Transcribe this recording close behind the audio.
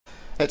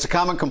It's a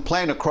common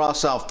complaint across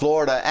South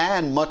Florida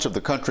and much of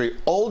the country.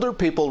 Older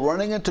people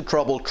running into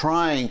trouble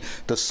trying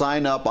to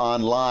sign up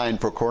online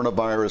for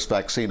coronavirus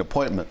vaccine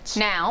appointments.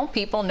 Now,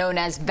 people known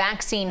as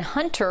vaccine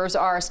hunters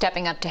are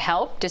stepping up to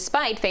help,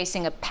 despite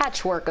facing a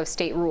patchwork of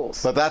state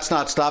rules. But that's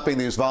not stopping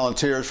these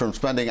volunteers from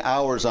spending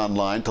hours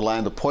online to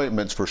land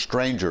appointments for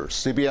strangers.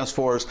 CBS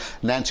 4's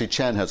Nancy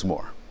Chen has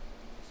more.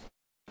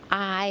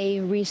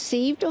 I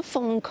received a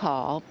phone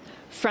call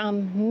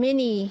from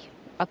many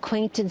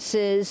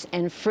acquaintances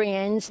and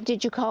friends.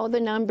 Did you call the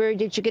number?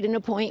 Did you get an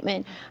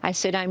appointment? I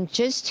said, I'm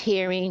just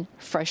hearing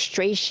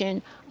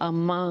frustration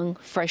among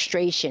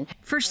frustration.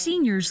 For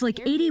seniors like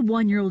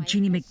 81-year-old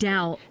Jeannie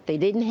McDowell, they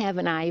didn't have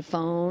an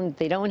iPhone.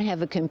 They don't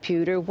have a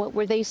computer. What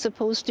were they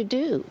supposed to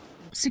do?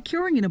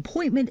 Securing an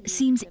appointment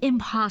seems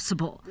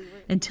impossible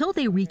until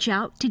they reach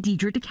out to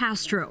Deidre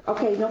DeCastro.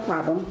 Okay, no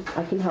problem.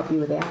 I can help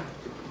you with that.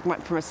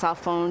 Went from a cell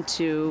phone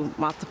to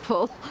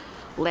multiple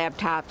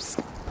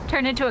laptops.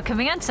 Turned into a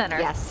command center.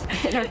 Yes,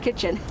 in our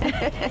kitchen.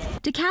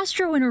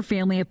 DeCastro and her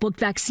family have booked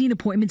vaccine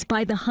appointments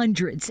by the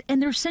hundreds in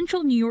their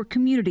central New York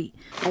community.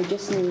 I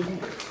just need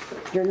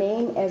your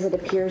name as it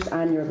appears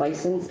on your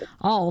license.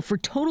 All for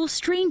total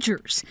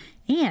strangers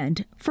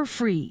and for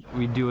free.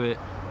 We do it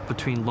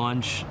between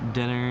lunch,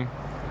 dinner,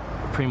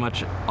 pretty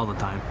much all the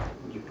time.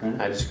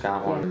 I just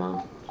got one,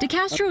 Mom.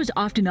 DeCastro is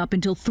often up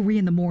until 3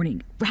 in the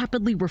morning,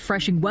 rapidly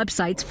refreshing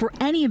websites for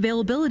any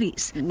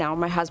availabilities. Now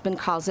my husband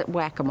calls it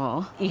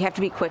whack-a-mole. You have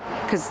to be quick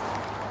because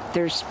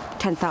there's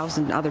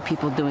 10,000 other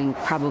people doing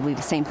probably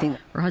the same thing.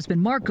 Her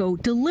husband Marco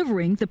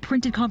delivering the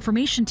printed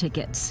confirmation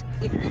tickets.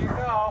 Here you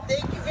go.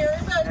 Thank you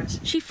very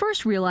much. She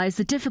first realized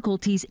the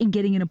difficulties in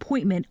getting an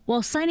appointment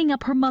while signing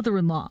up her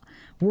mother-in-law.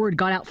 Word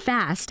got out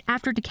fast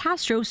after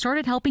DeCastro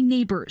started helping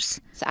neighbors.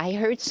 I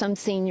heard some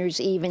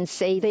seniors even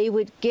say they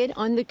would get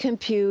on the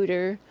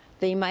computer,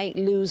 they might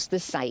lose the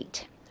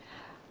site.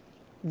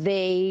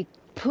 They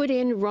put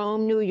in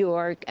Rome, New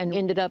York, and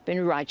ended up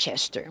in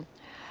Rochester.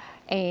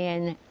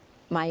 And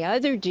my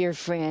other dear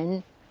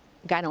friend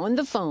got on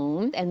the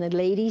phone, and the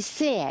lady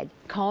said,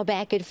 call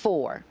back at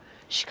 4.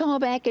 She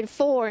called back at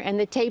 4, and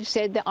the tape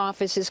said the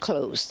office is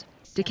closed.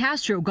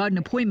 DeCastro got an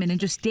appointment in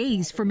just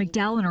days for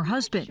McDowell and her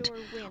husband.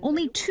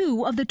 Only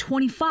 2 of the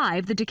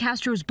 25 the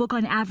DeCastros book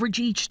on average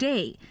each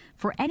day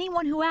for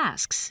anyone who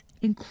asks,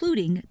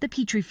 including the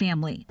Petrie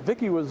family.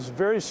 Vicki was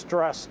very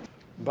stressed.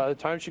 By the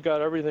time she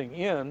got everything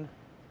in,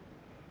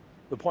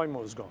 the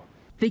appointment was gone.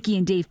 Vicki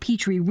and Dave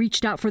Petrie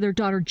reached out for their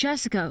daughter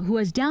Jessica, who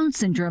has Down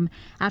syndrome,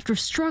 after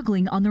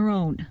struggling on their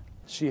own.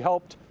 She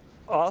helped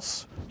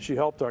us, she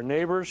helped our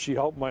neighbors, she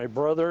helped my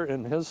brother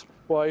and his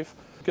wife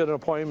get an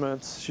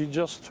appointment.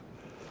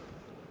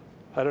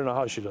 I don't know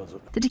how she does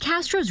it. The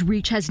DeCastros'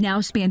 reach has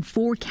now spanned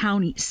 4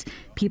 counties.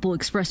 People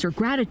express their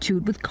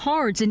gratitude with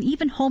cards and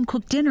even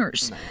home-cooked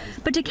dinners.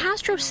 But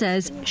DeCastro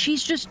says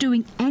she's just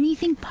doing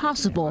anything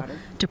possible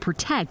to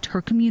protect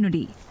her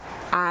community.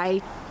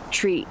 I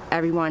treat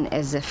everyone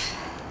as if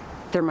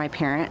they're my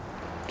parent.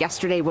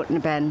 Yesterday wouldn't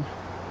have been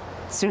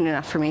soon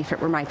enough for me if it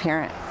were my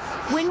parent.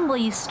 When will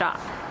you stop?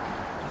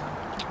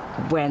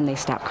 When they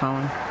stop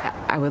calling.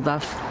 I would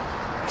love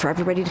for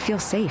everybody to feel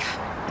safe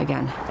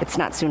again. It's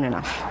not soon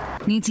enough.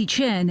 Nancy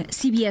Chen,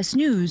 CBS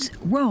News,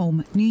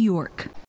 Rome, New York.